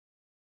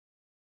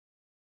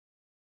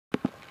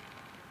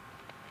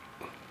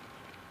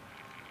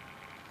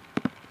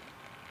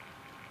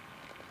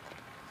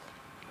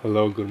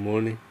Hello, good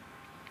morning.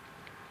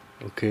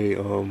 Okay,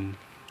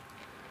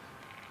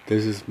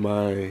 this is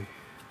my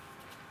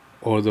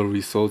all the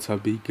results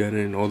I've been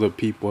getting, all the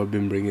people I've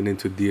been bringing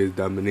into DS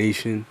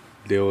Domination.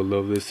 They all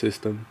love this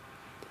system,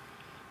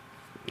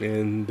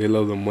 and they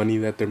love the money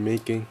that they're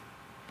making.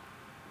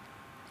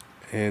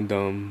 And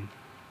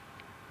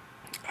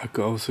I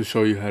could also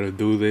show you how to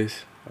do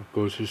this. I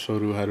could also show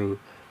you how to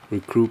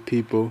recruit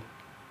people,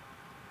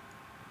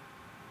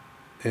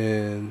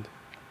 and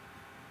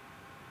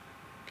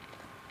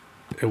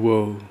it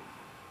will.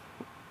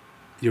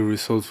 Your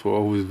results will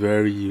always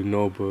vary,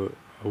 but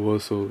I will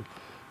also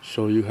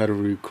show you how to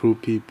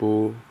recruit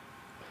people,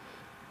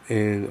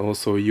 and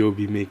also you'll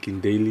be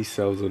making daily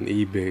sales on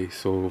eBay.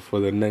 So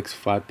for the next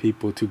 5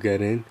 people to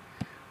get in,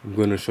 I'm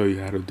gonna show you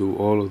how to do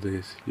all of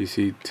this. You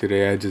see,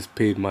 today I just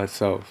paid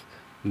myself.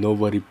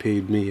 Nobody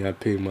paid me, I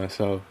paid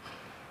myself.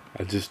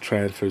 I just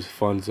transferred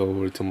funds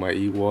over to my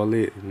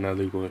e-wallet, and now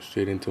they're going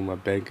straight into my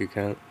bank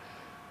account.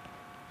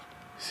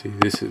 See,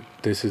 this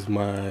is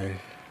my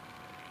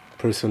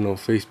personal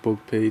Facebook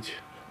page.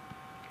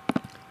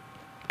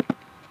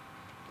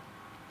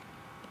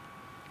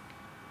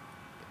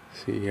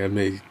 See, I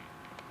made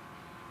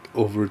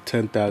over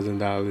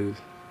 $10,000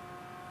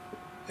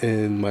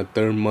 in my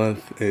third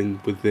month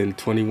and within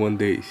 21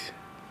 days.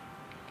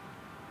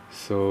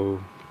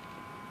 So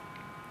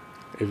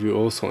if you're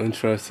also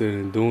interested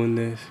in doing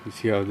this, you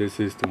see how this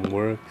system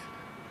works,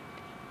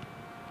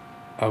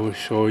 I will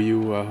show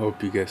you. I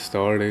hope you get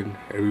started.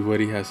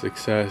 Everybody has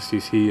success. You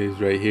see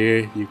it's right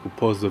here. You can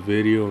pause the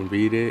video and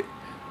read it.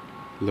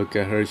 Look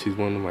at her, she's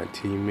one of my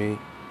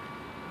teammates.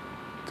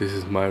 This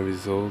is my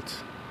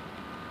results.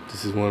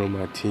 This is one of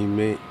my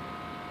teammates.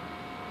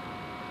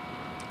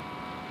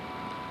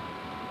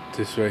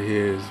 This right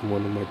here is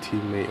one of my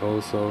teammates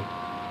also.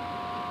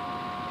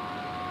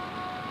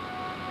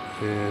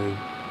 And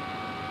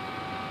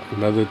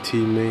another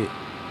teammate,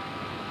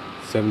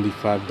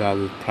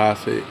 $75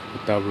 profit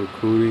without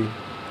recruiting.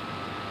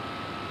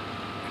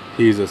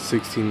 He's a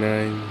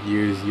 69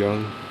 years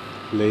young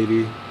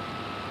lady.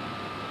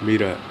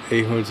 Made a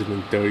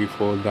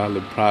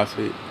 $834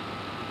 profit.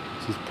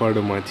 She's part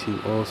of my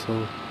team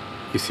also.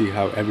 You see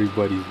how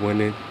everybody's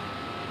winning.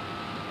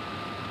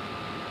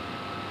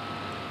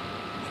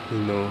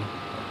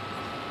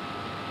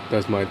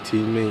 That's my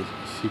teammate.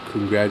 She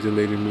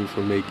congratulated me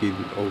for making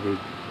over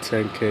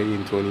 10K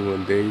in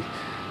 21 days,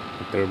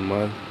 the third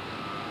month.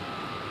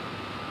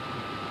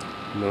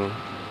 And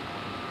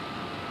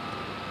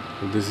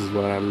this is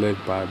what I live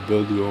by.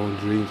 Build your own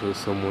dreams, or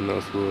someone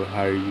else will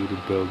hire you to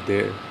build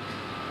theirs.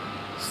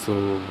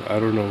 So I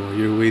don't know what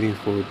you're waiting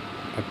for.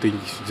 I think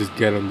you should just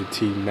get on the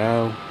team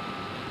now.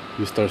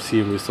 You start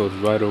seeing results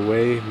right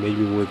away,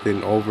 maybe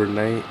within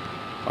overnight.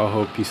 I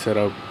hope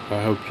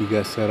you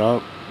get set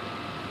up.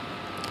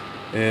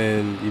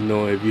 And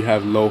if you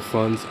have low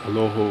funds, I'll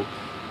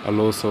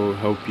also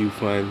help you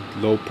find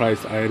low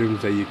price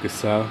items that you could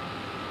sell.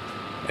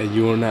 And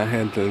you are not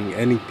handling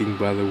anything,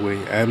 by the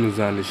way.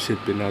 Amazon is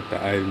shipping out the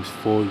items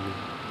for you.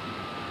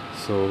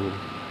 So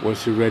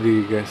once you're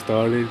ready to get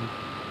started,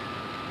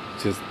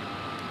 just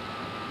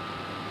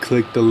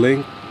click the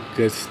link,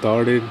 get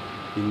started,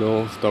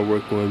 start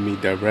working with me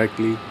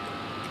directly.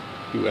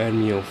 You add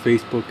me on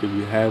Facebook if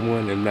you have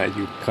one. If not,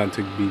 you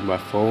contact me by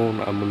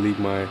phone. I'm gonna leave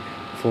my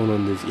phone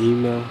on this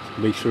email.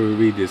 Make sure you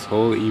read this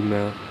whole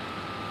email.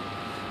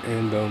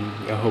 And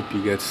I hope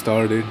you get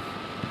started.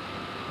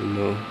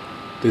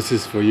 This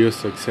is for your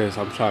success.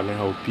 I'm trying to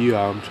help you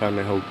out. I'm trying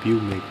to help you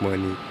make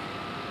money.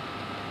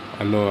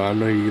 I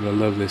know you're gonna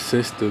love this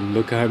system.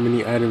 Look at how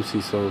many items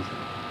he sold.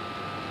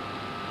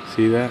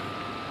 See that?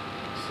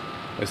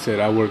 I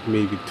said I worked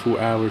maybe 2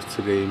 hours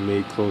today and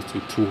made close to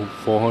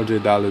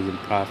 $400 in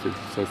profits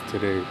just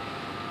today.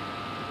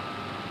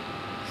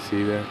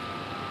 See that?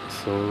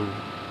 So,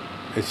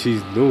 and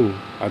she's new.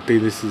 I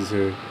think this is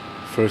her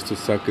first or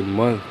second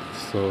month.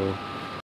 So